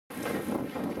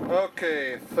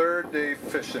Okay, third day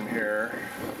fishing here.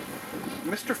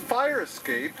 Mr. Fire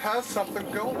Escape has something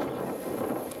going.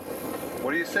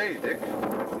 What do you say, Dick?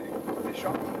 Fish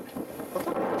on. What's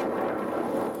up?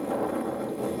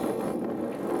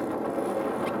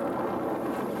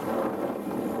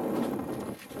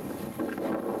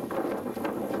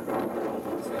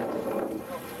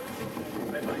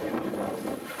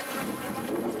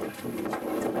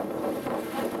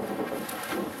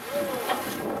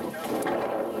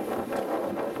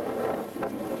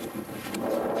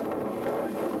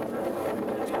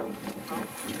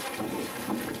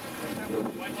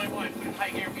 High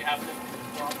gear if you have to.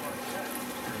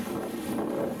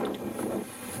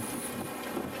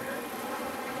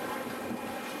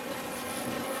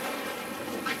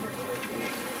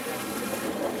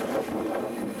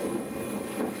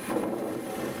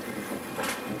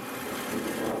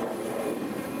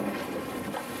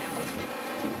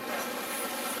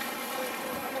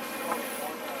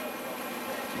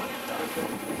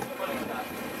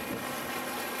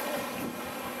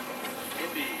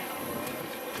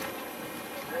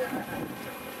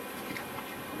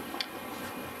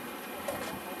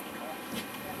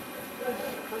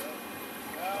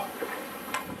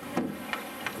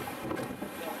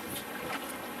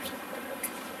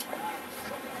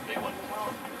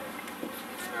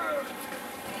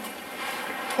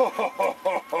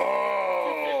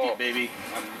 $250, baby.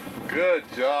 Good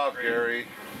job, Gary.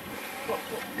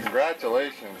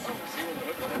 Congratulations.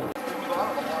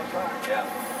 Yeah.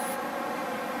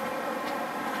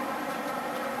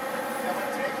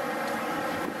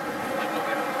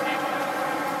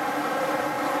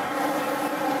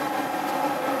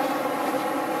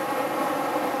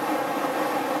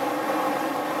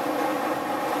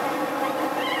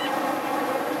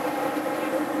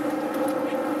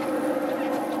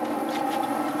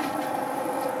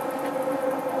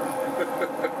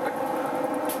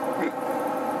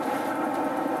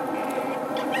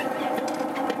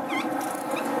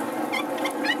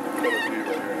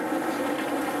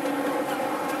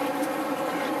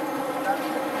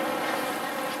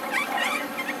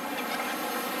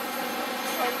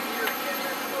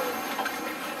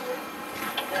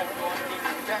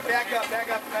 Back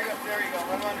up. There you go. Run.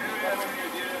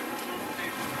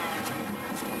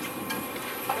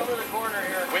 Come to the corner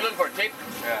here. What are you looking for? Tape?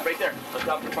 Yeah. Right there. On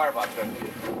top of the firebox.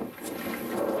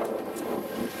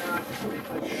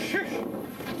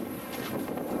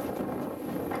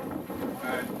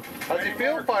 How's he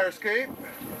feel, Fire Escape?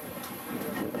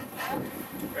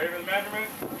 Ready for the measurement?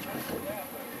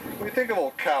 What do you think of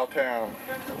old Cowtown?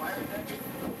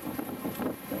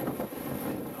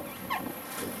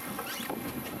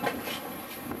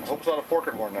 I hope it's not a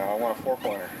forked one now. I want a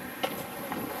 4-pointer.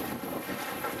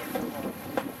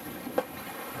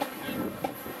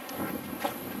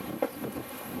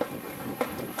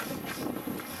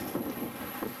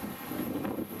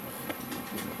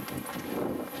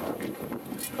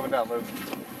 Coming down, Luke.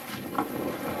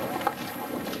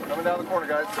 Coming down the corner,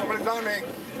 guys. Somebody's on me.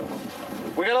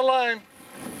 We got a line.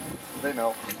 They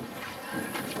know.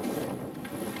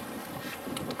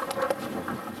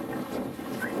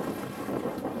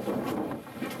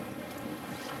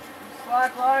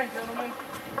 Slack line, gentlemen.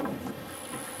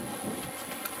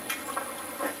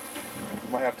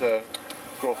 Might have to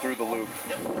go through the loop.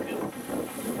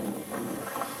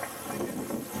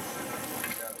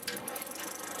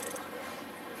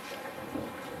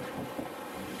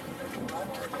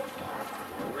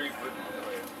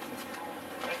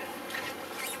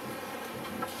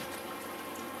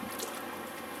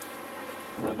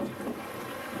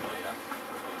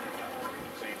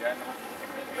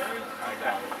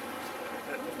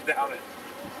 Down it.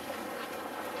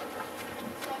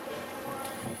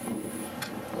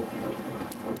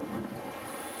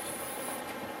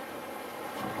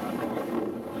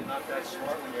 You're not that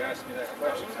smart when you ask me that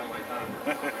question.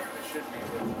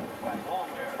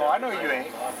 Oh, I know you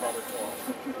ain't.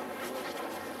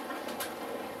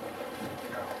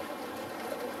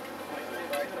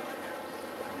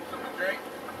 Drink?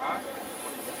 Huh?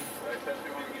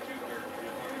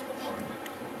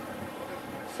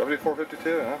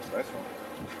 74.52, huh? Nice one.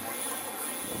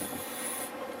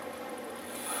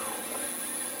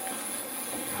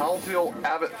 Halsey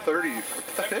Abbott 30.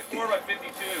 It's the 50. 4 by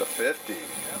 52. The 50.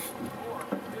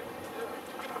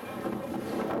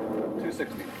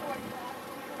 260.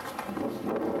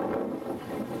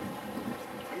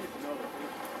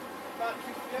 About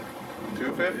 250.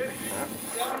 250? Yeah.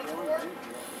 74?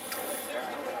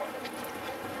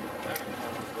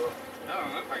 I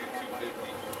don't know if I get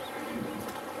 250.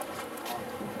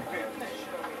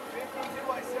 52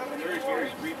 by 74. Very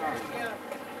 3 pounds. Yeah.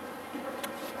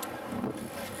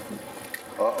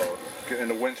 Uh-oh. Get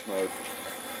into winch mode.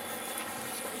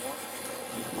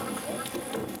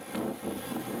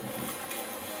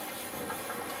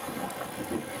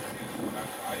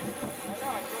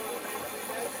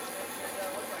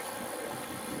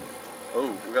 Oh,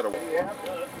 we got a...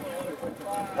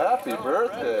 Happy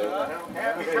birthday.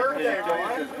 Happy birthday,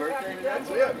 boy. That's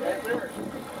it, right there.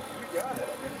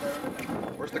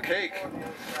 Where's the cake?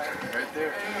 Right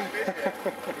there.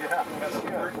 Yeah.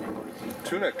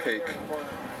 Tuna cake.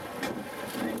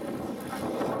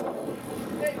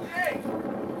 Hey, Jake!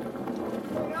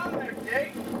 What's going on there,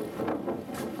 Jake?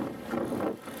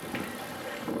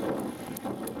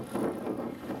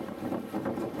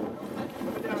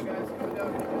 Coming down, guys. Coming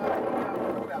down.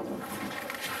 Come down.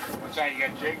 What side you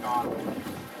got Jake on?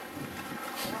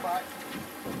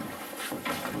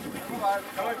 Come on.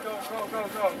 Go.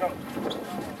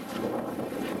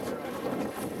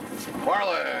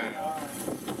 Marlin!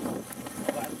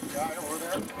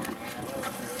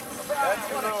 That's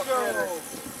a little critter.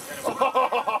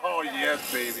 Oh, yes,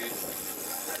 baby.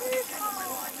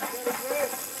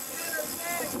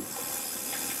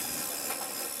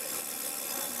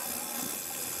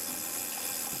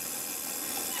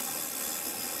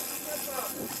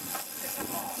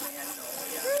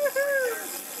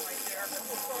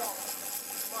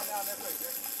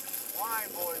 Wine,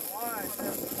 boys, wine.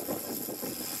 You're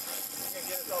gonna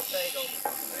get us all tangled.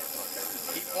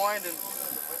 Keep winding.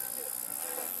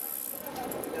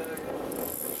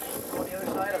 On the other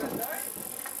side of it.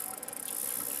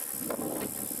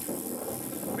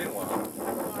 Meanwhile,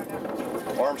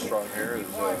 Armstrong here is...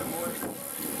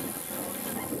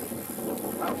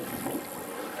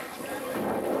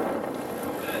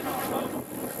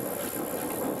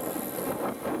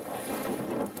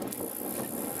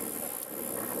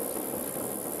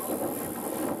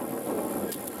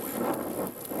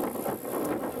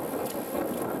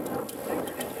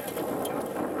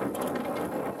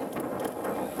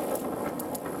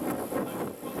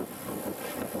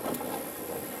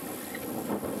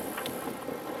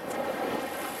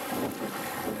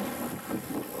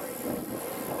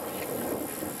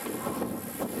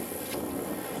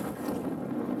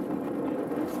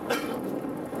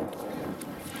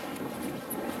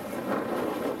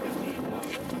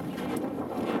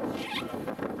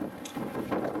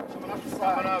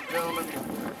 Coming up, gentlemen.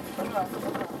 Coming up.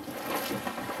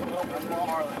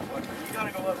 Marlin. You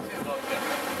gotta go up too. Go.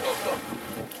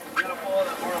 You gotta follow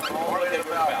that Marlin all the way to the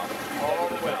bow. All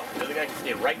the way. The other guy can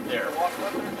stay right there. Walk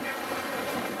up there.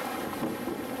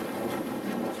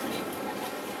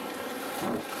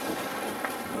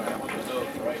 One of those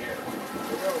right here.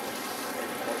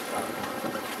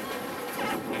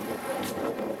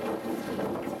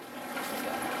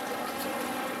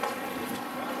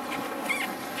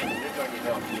 You're going to get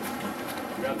help.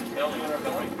 Grab the tail and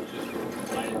just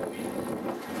slide it to me.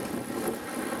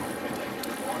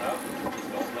 One up.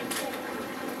 Don't let go.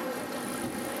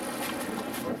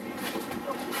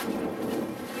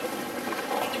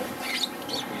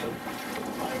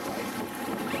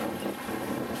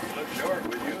 Look short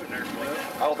with you and there's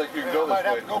I don't think you can go Might this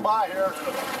have way. to go by here.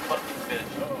 fucking fish.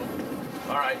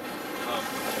 All right.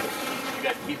 You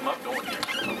guys keep them up going here. Go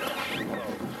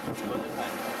this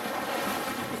side.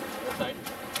 This side.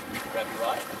 Grab your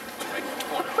rod. Right in the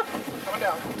corner. Coming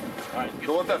down. All right. Get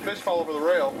Don't let that fish fall over the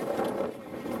rail.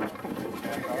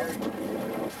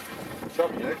 What's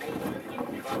up, Nick?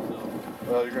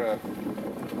 Well, you're gonna...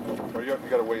 Well, you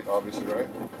gotta wait, obviously, right?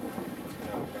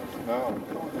 No.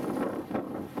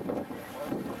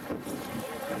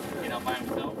 Get out by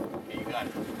himself. Okay, you got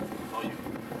it. Oh, you.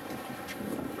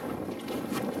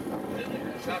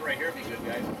 Shot right here would be good,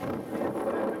 guys.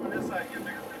 This side, get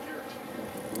bigger fish here.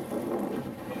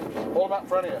 Hold him out in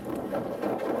front of you.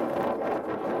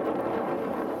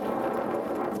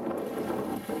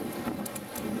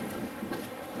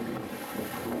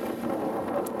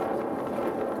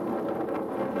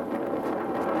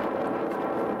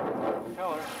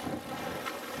 Tell her.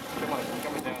 Come on,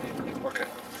 coming down here. Okay.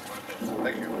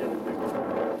 Thank you.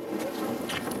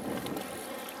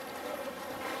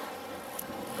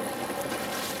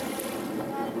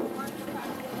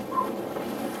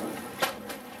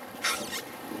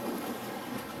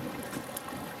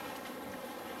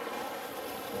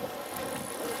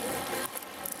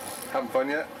 Having fun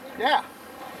yet? Yeah.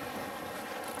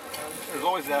 There's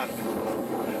always that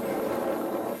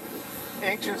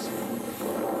anxious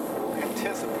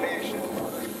anticipation. You know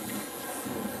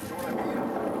what I mean?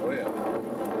 Oh, yeah.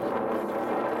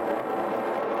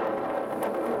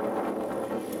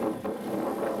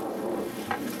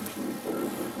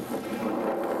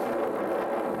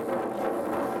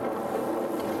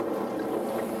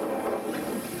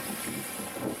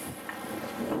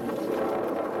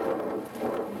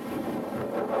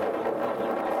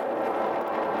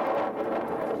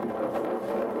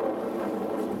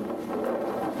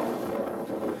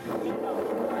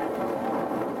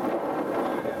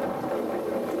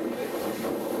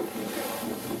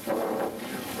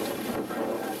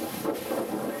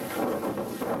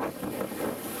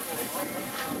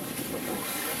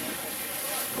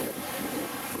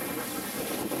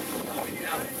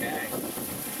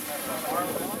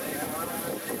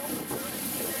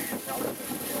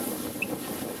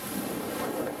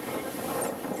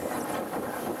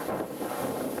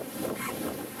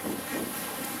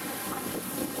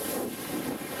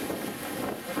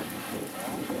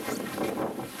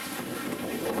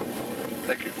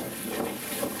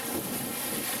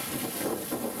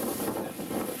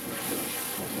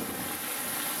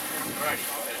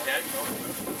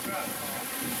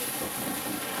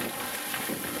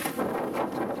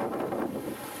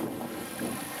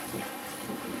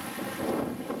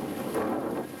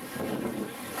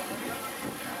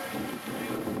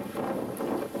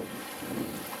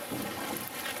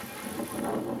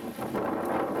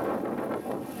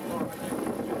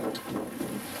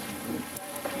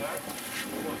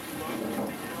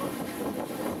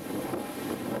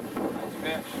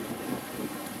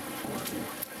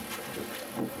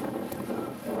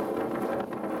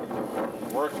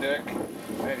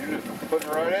 Man, you're just putting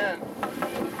it right in.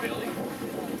 Billy.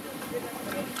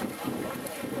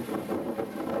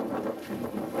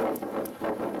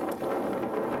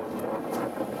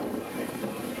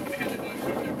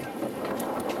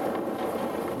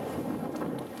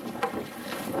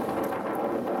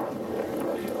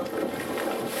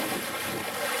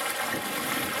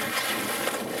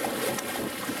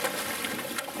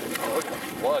 Oh, look at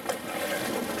the blood.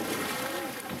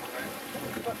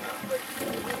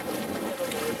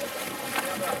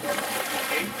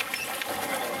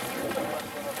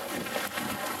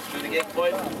 Do it again,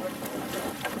 Floyd.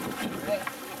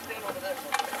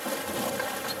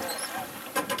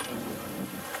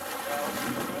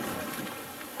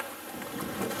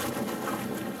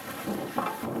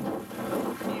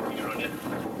 You're on it.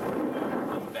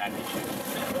 Back issue.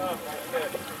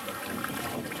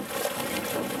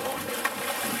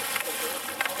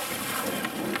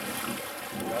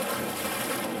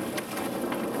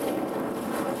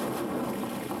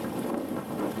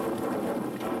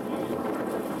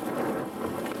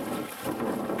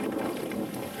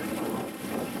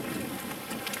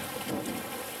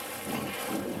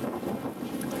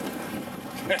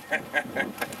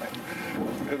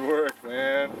 Good work,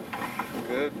 man.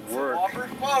 Good work.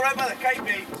 Well, right by the kite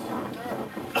bait.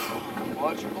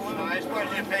 Watch your balloon. I just wanted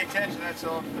you to pay attention, that's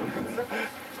all.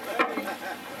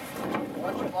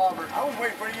 Watch your bobber. I was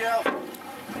waiting for you to yell.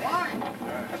 Why?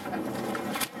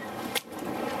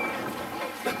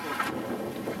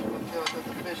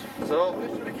 So,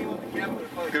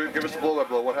 give us a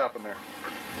blow-by-blow. What happened there?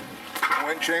 I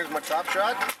went and changed my top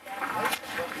shot.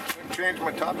 Changed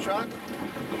my top shot.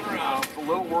 A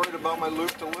little worried about my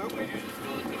loop-to-loop.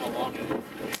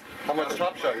 How much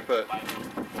top shot you put?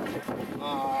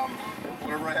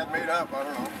 Whatever I had made up, I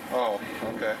don't know. Oh,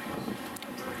 okay.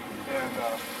 And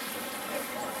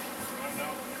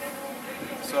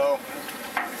so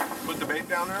put the bait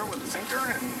down there with the sinker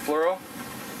and Fluoro?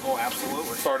 oh,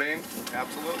 absolutely, Sardine?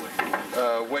 absolutely.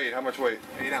 Weight, how much weight?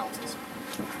 8 ounces.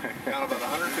 Down about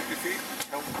 150 feet.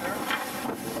 Held it there.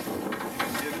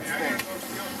 Did its thing.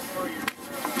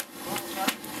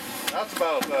 That's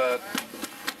about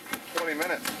 20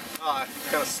 minutes.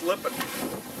 Kind of slipping.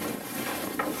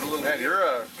 Man,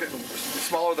 you're getting the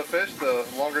smaller the fish, the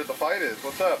longer the fight is.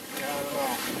 What's up? Yeah, I don't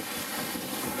know.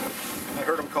 I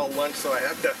heard him call lunch, so I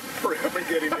had to hurry up and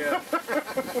get him in.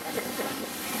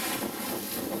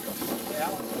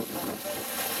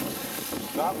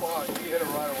 Not long. He hit it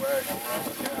right away.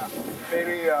 Yeah.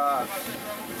 Maybe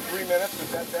 3 minutes.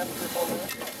 Is that 3 or 4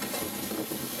 minutes?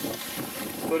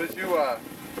 So did you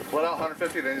let out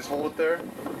 150, then just hold it there?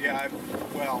 Yeah,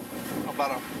 well,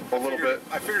 about A little bit.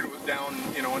 I figured it was down,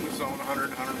 in the zone 100,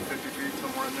 150 feet,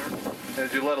 somewhere in there. And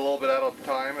did you let a little bit out at the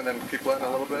time and then keep letting a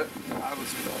little bit? I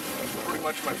was pretty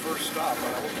much my first stop.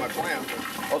 That was my plan.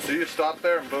 Oh, so you stopped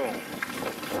there and boom.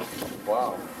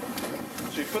 Wow.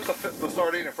 So you put the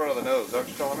sardine in front of the nose, is that what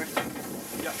you're telling me?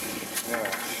 Yeah. Yeah,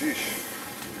 sheesh.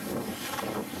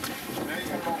 Now you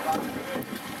gotta go back to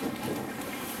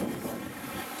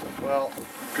the Well,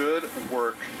 good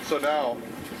work. So now,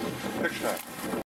 picture time.